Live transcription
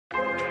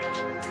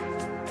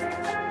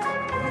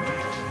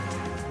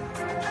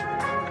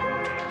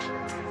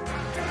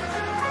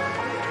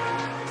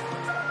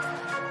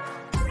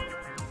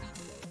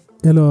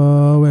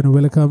Hello and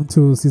welcome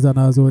to season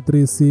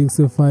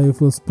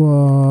 365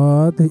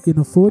 Sport.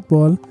 In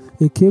football,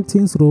 a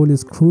captain's role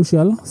is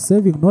crucial,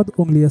 serving not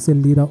only as a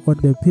leader on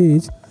the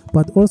pitch,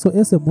 but also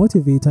as a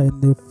motivator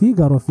and a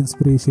figure of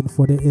inspiration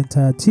for the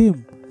entire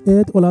team.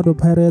 At Orlando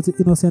Pirates,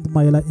 Innocent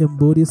Maela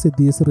embodies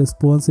this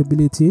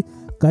responsibility,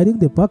 guiding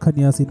the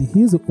Buccaneers in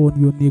his own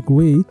unique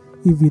way,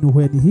 even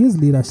when his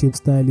leadership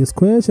style is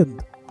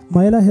questioned.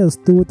 Maela has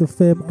stood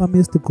firm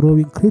amidst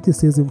growing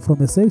criticism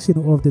from a section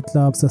of the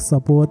club's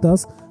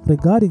supporters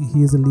regarding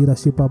his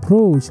leadership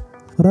approach.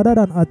 Rather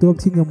than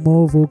adopting a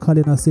more vocal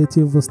and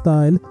assertive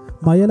style,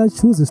 Maela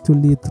chooses to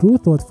lead through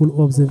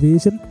thoughtful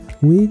observation,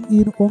 weighing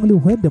in only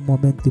when the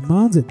moment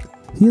demands it.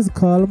 His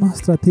calm,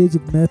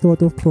 strategic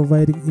method of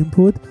providing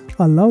input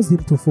allows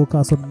him to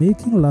focus on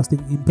making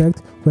lasting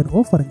impact when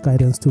offering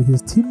guidance to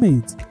his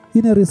teammates.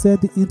 In a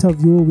recent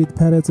interview with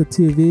Pirates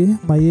TV,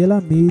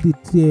 Maela made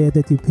it clear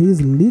that he pays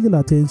little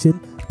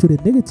attention to the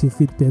negative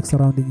feedback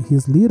surrounding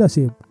his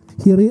leadership.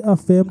 He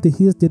reaffirmed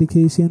his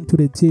dedication to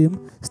the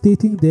team,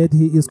 stating that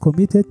he is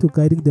committed to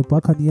guiding the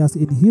Buccaneers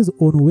in his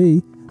own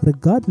way,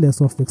 regardless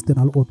of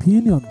external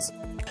opinions.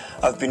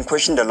 I've been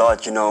questioned a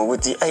lot,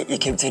 with the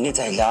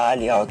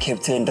captain, our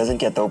captain doesn't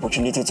get the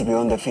opportunity to be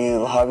on the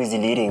field. How is he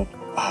leading?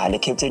 The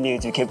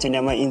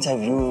captain my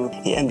interview,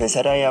 the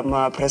ambassador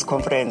my press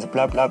conference,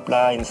 blah blah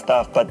blah and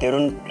stuff, but they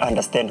don't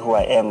understand who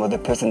I am or the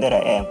person that I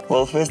am.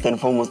 Well, first and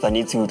foremost, I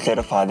need to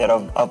clarify that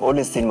I've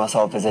always seen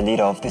myself as a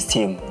leader of this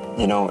team,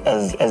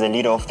 as a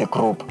leader of the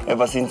group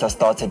ever since I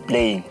started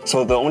playing.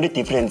 So the only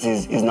difference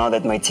is now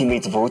that my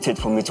teammates voted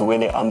for me to wear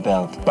the arm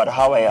belt. But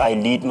how I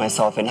lead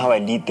myself and how I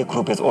lead the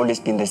group has always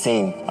been the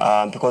same,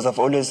 because I've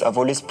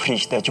always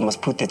preached that you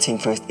must put the team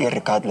first,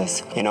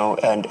 irregardless,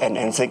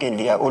 and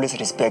secondly, I always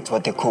respect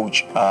what the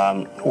coach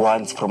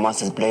wants from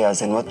us as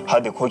players and how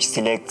the coach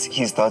selects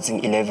his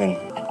starting 11.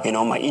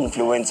 My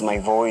influence, my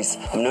voice.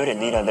 I'm not a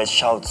leader that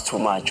shouts too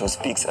much or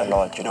speaks a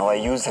lot. I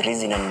use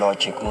reason and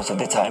logic most of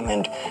the time,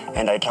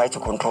 and I try to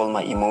control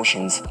my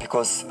emotions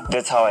because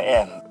that's how I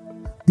am.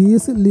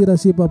 This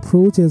leadership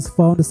approach has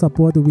found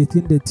support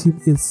within the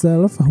team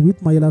itself,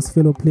 with Maela's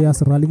fellow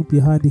players rallying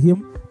behind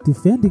him,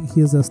 defending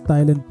his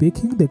style and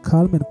backing the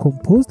calm and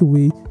composed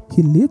way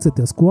he leads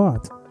the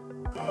squad.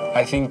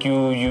 I think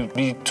you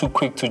be too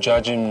quick to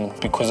judge him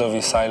because of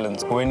his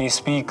silence. When he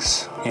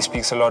speaks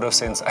a lot of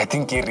sense. I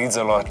think he reads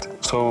a lot.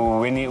 So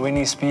when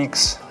he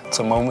speaks, it's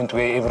a moment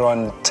where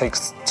everyone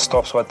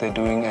stops what they're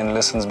doing and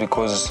listens,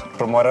 because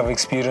from what I've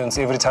experienced,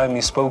 every time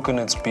he's spoken,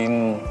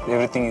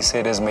 everything he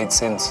said has made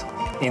sense.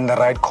 In the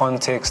right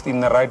context,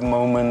 in the right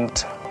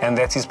moment, and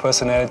that's his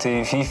personality.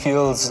 If he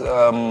feels,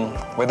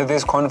 whether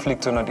there's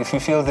conflict or not, if he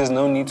feels there's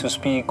no need to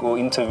speak or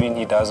intervene,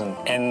 he doesn't.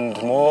 And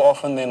more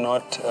often than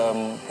not,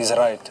 he's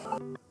right.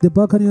 The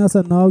Buccaneers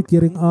are now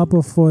gearing up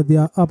for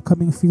their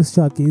upcoming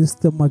fixture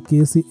against the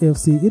Magesi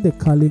FC in the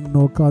Carling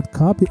Knockout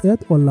Cup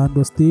at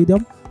Orlando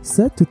Stadium,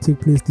 set to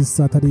take place this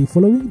Saturday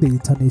following the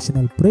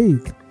international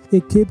break. A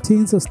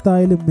captain's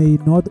style may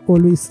not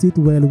always sit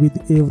well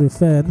with every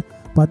fan,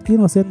 but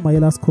Innocent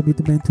Maela's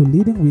commitment to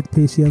leading with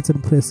patience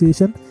and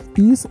precision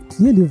is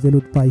clearly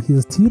valued by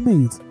his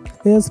teammates.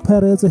 As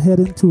Pirates head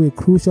into a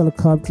crucial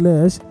cup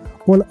clash,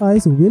 all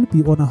eyes will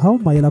be on how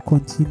Maela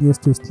continues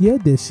to steer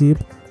the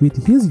ship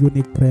with his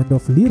unique brand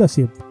of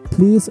leadership.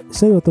 Please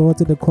share your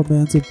thoughts in the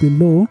comments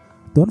below.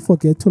 Don't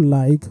forget to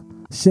like,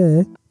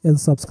 share, and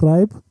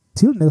subscribe.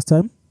 Till next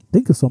time,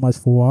 thank you so much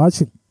for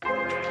watching.